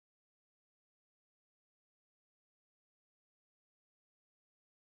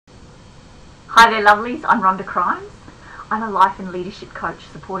Hi there lovelies, I'm Rhonda Crimes. I'm a life and leadership coach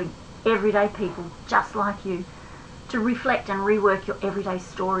supporting everyday people just like you to reflect and rework your everyday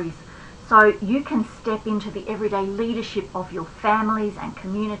stories so you can step into the everyday leadership of your families and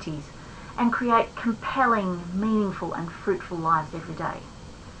communities and create compelling, meaningful and fruitful lives every day.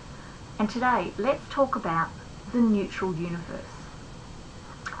 And today, let's talk about the neutral universe.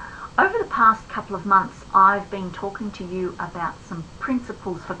 Over the past couple of months, I've been talking to you about some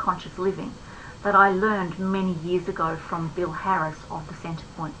principles for conscious living that I learned many years ago from Bill Harris of the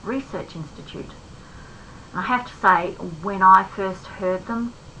Centrepoint Research Institute. And I have to say, when I first heard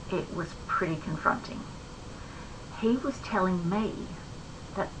them, it was pretty confronting. He was telling me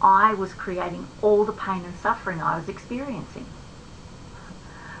that I was creating all the pain and suffering I was experiencing.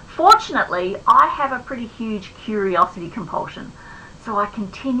 Fortunately, I have a pretty huge curiosity compulsion, so I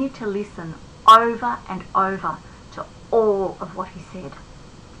continued to listen over and over to all of what he said.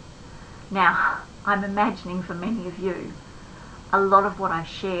 Now, I'm imagining for many of you, a lot of what I've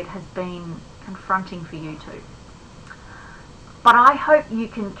shared has been confronting for you too. But I hope you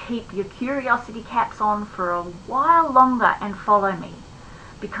can keep your curiosity caps on for a while longer and follow me,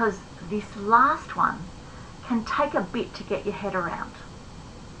 because this last one can take a bit to get your head around.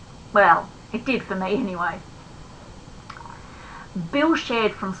 Well, it did for me anyway. Bill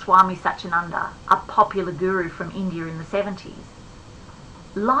shared from Swami Satyananda, a popular guru from India in the 70s.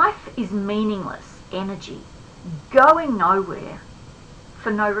 Life is meaningless energy, going nowhere for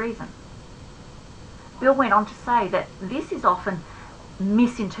no reason. Bill went on to say that this is often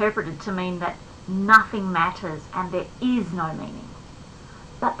misinterpreted to mean that nothing matters and there is no meaning.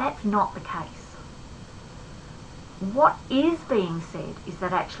 But that's not the case. What is being said is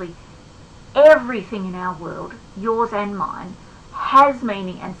that actually everything in our world, yours and mine, has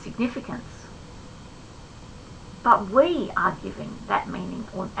meaning and significance. But we are giving that meaning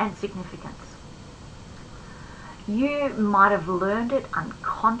and significance. You might have learned it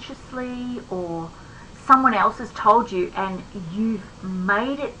unconsciously, or someone else has told you and you've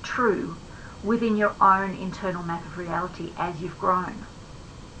made it true within your own internal map of reality as you've grown.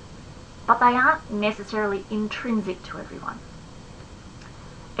 But they aren't necessarily intrinsic to everyone.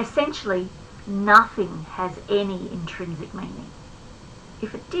 Essentially, nothing has any intrinsic meaning.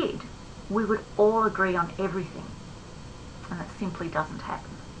 If it did, we would all agree on everything, and it simply doesn't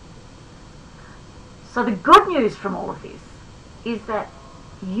happen. So the good news from all of this is that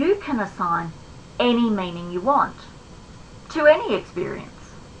you can assign any meaning you want to any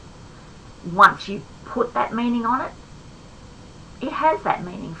experience. Once you put that meaning on it, it has that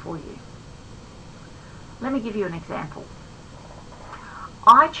meaning for you. Let me give you an example.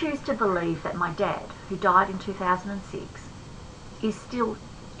 I choose to believe that my dad, who died in 2006, is still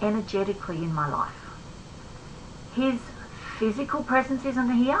energetically in my life. His physical presence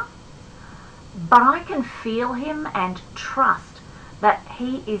isn't here, but I can feel him and trust that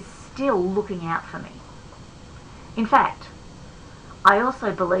he is still looking out for me. In fact, I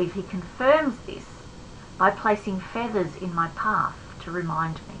also believe he confirms this by placing feathers in my path to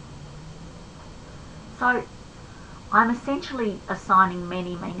remind me. So I'm essentially assigning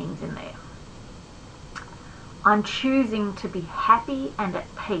many meanings in there. I'm choosing to be happy and at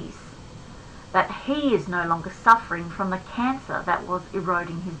peace that he is no longer suffering from the cancer that was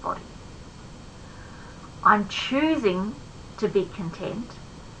eroding his body. I'm choosing to be content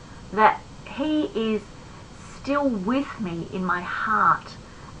that he is still with me in my heart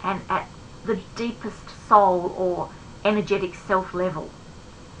and at the deepest soul or energetic self level.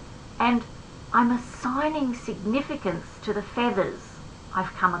 And I'm assigning significance to the feathers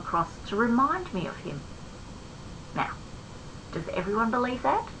I've come across to remind me of him. Now, does everyone believe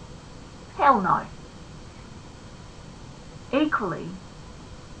that? Hell no. Equally,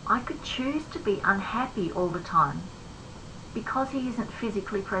 I could choose to be unhappy all the time because he isn't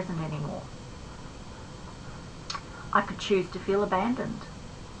physically present anymore. I could choose to feel abandoned.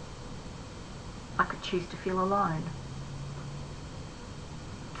 I could choose to feel alone.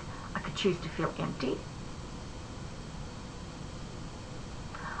 I could choose to feel empty.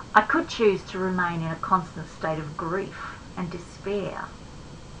 I could choose to remain in a constant state of grief and despair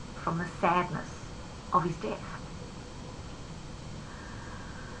from the sadness of his death.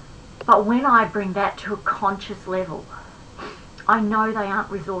 But when I bring that to a conscious level, I know they aren't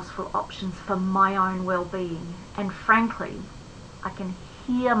resourceful options for my own well-being. And frankly, I can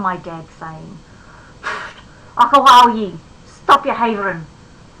hear my dad saying, "Akawawi, stop your havering.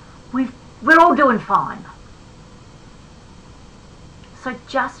 We're all doing fine." So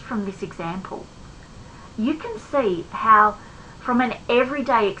just from this example, you can see how from an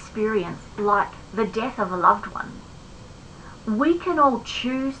everyday experience like the death of a loved one, We can all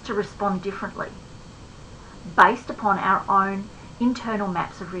choose to respond differently based upon our own internal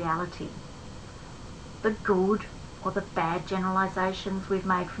maps of reality. The good or the bad generalizations we've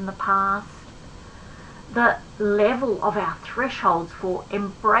made from the past, the level of our thresholds for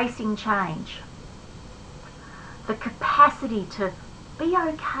embracing change, the capacity to be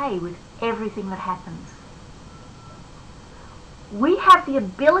okay with everything that happens. We have the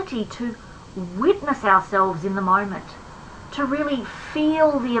ability to witness ourselves in the moment, to really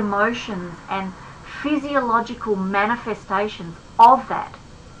feel the emotions and physiological manifestations of that,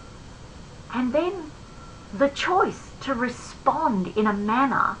 and then the choice to respond in a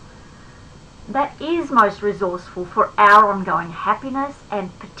manner that is most resourceful for our ongoing happiness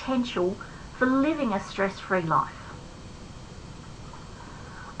and potential for living a stress-free life.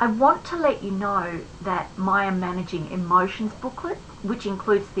 I want to let you know that my Managing Emotions booklet, which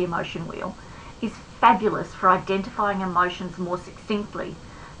includes the emotion wheel, is fabulous for identifying emotions more succinctly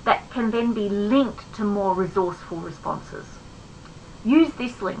that can then be linked to more resourceful responses. Use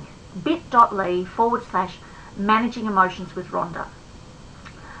this link, bit.ly/managing emotions with Rhonda.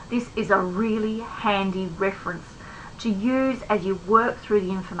 This is a really handy reference to use as you work through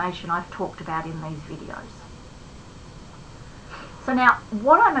the information I've talked about in these videos. So now,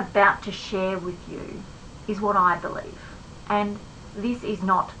 what I'm about to share with you is what I believe, and this is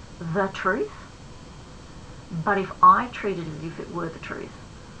not the truth, but if I treat it as if it were the truth,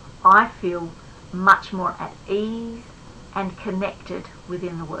 I feel much more at ease and connected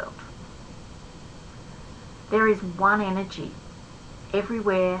within the world. There is one energy,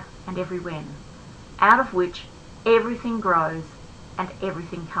 everywhere and everywhen, out of which everything grows and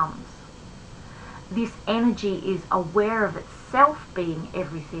everything comes. This energy is aware of itself being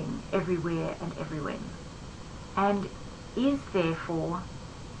everything, everywhere and everywhen, and is therefore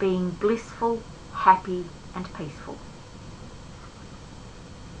being blissful, happy and peaceful.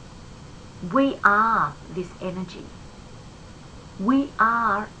 We are this energy. We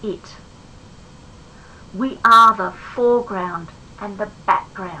are it. We are the foreground and the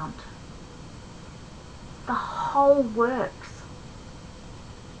background. The whole works.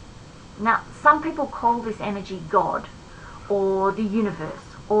 Now, some people call this energy God or the universe,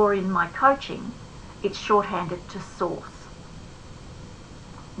 or in my coaching, it's shorthanded to source.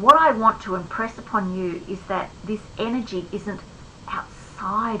 What I want to impress upon you is that this energy isn't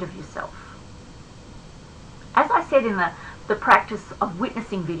outside of yourself. As I said in the practice of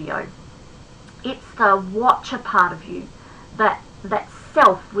witnessing video, it's the watcher part of you, that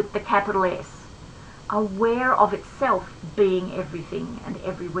self with the capital S, aware of itself being everything and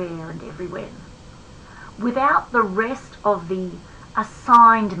everywhere and everywhen, without the rest of the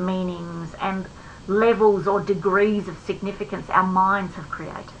assigned meanings and levels or degrees of significance our minds have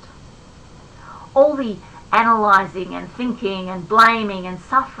created. All the analysing and thinking and blaming and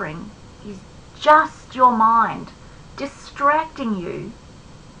suffering is just your mind distracting you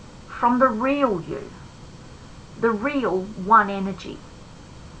from the real you, the real one energy.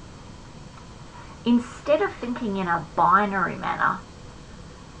 Instead of thinking in a binary manner,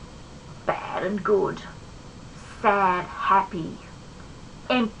 bad and good, sad, happy,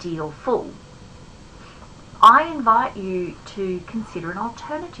 empty or full, I invite you to consider an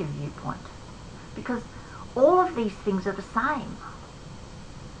alternative viewpoint, because all of these things are the same,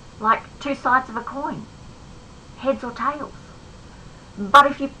 like two sides of a coin, heads or tails. But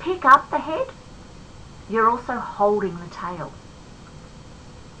if you pick up the head, you're also holding the tail.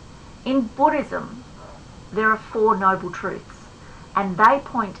 In Buddhism, there are 4 noble truths, and they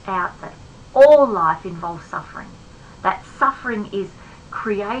point out that all life involves suffering, that suffering is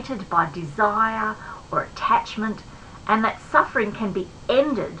created by desire or attachment, and that suffering can be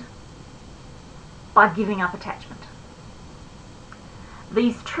ended by giving up attachment.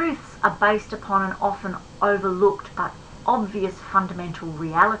 These truths are based upon an often overlooked but obvious fundamental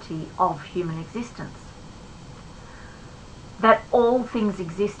reality of human existence, that all things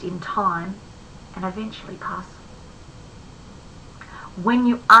exist in time and eventually pass. When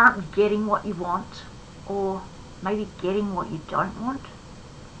you aren't getting what you want, or maybe getting what you don't want,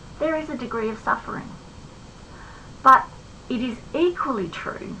 there is a degree of suffering. But it is equally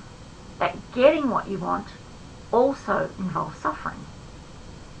true that getting what you want also involves suffering.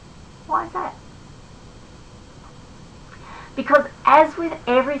 Why is that? Because as with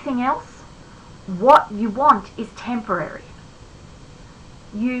everything else, what you want is temporary.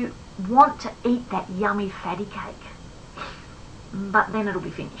 You want to eat that yummy fatty cake, but then it'll be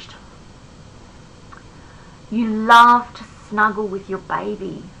finished. You love to snuggle with your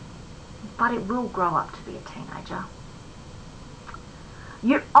baby, but it will grow up to be a teenager.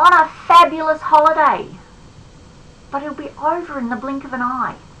 You're on a fabulous holiday, but it'll be over in the blink of an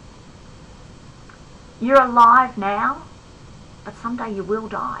eye. You're alive now, but someday you will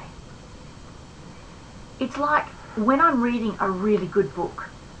die. It's like when I'm reading a really good book,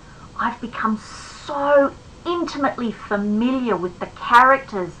 I've become so intimately familiar with the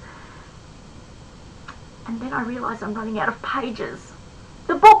characters, and then I realise I'm running out of pages.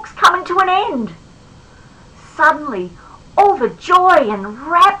 The book's coming to an end. Suddenly, all the joy and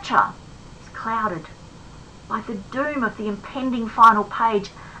rapture is clouded by the doom of the impending final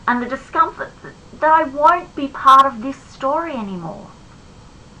page and the discomfort that I won't be part of this story anymore.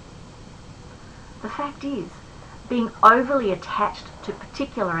 The fact is, being overly attached to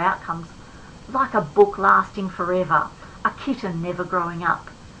particular outcomes, like a book lasting forever, a kitten never growing up,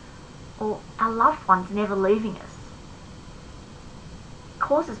 or our loved ones never leaving us,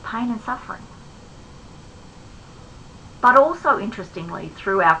 causes pain and suffering. But also, interestingly,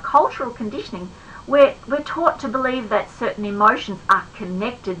 through our cultural conditioning, we're taught to believe that certain emotions are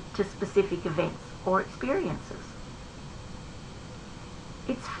connected to specific events or experiences.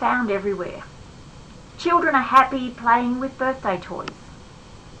 It's found everywhere. Children are happy playing with birthday toys.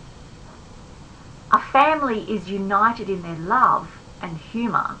 A family is united in their love and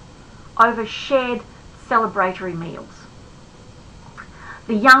humour over shared celebratory meals.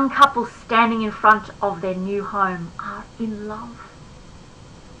 The young couple standing in front of their new home are in love.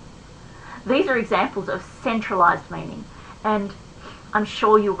 These are examples of centralised meaning, and I'm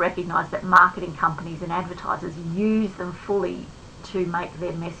sure you'll recognise that marketing companies and advertisers use them fully to make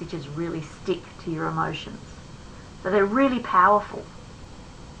their messages really stick to your emotions. So they're really powerful.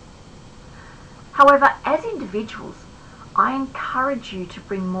 However, as individuals, I encourage you to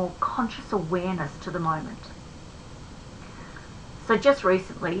bring more conscious awareness to the moment. So just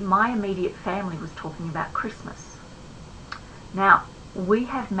recently, my immediate family was talking about Christmas. Now, we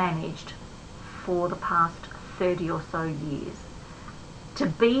have managed for the past 30 or so years to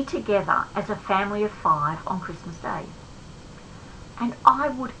be together as a family of 5 on Christmas Day. And I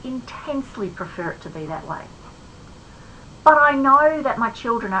would intensely prefer it to be that way. But I know that my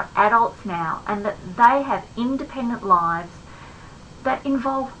children are adults now and that they have independent lives that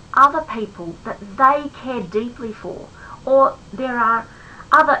involve other people that they care deeply for, or there are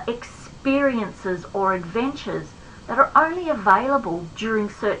other experiences or adventures that are only available during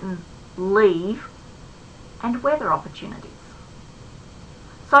certain leave and weather opportunities.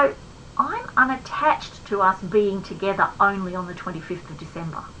 So I'm unattached to us being together only on the 25th of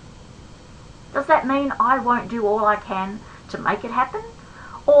December. Does that mean I won't do all I can to make it happen,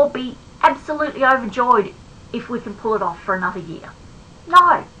 or be absolutely overjoyed if we can pull it off for another year?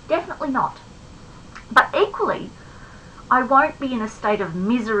 No, definitely not. But equally, I won't be in a state of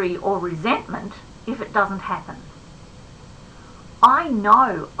misery or resentment if it doesn't happen. I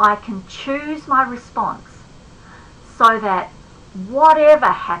know I can choose my response so that whatever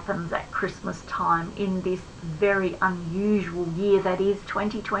happens at Christmas time in this very unusual year that is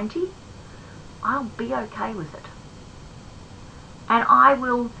 2020, I'll be okay with it. And I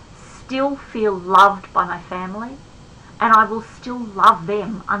will still feel loved by my family, and I will still love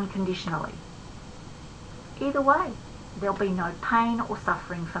them unconditionally. Either way, there'll be no pain or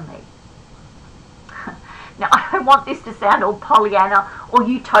suffering for me. Now, I don't want this to sound all Pollyanna or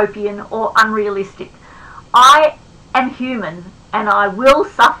utopian or unrealistic. I am human and I will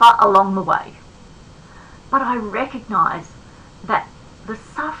suffer along the way. But I recognise that the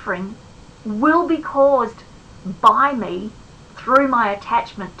suffering will be caused by me through my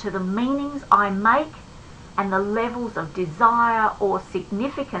attachment to the meanings I make and the levels of desire or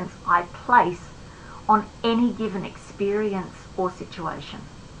significance I place on any given experience or situation.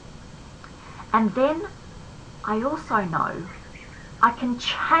 And then I also know I can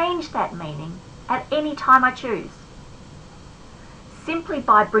change that meaning at any time I choose, simply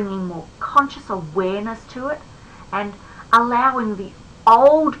by bringing more conscious awareness to it and allowing the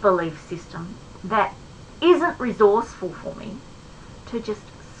old belief system that isn't resourceful for me to just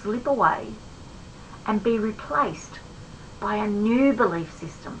slip away and be replaced by a new belief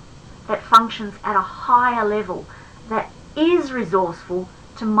system that functions at a higher level, that is resourceful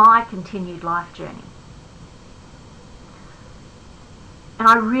to my continued life journey. And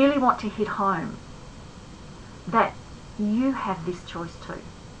I really want to hit home that you have this choice too.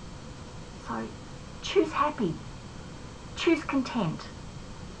 So choose happy, choose content,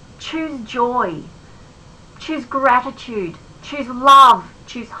 choose joy, choose gratitude, choose love,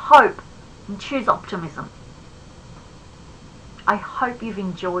 choose hope, and choose optimism. I hope you've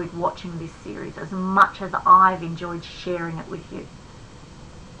enjoyed watching this series as much as I've enjoyed sharing it with you.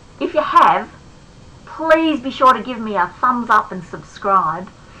 If you have, please be sure to give me a thumbs up and subscribe,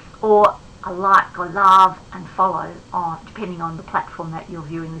 or a like, a love and follow on, depending on the platform that you're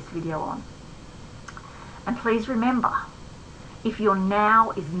viewing this video on. And please remember, if your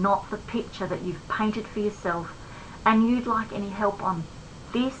now is not the picture that you've painted for yourself and you'd like any help on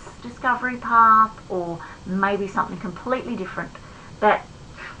this discovery path, or maybe something completely different that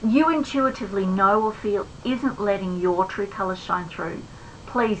you intuitively know or feel isn't letting your true colours shine through,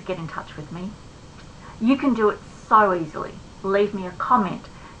 please get in touch with me. You can do it so easily. Leave me a comment,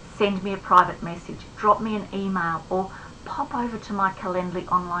 send me a private message, drop me an email, or pop over to my Calendly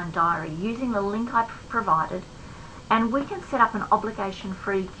online diary using the link I've provided, and we can set up an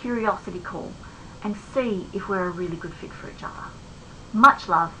obligation-free curiosity call and see if we're a really good fit for each other. Much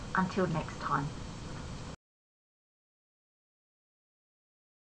love, until next time.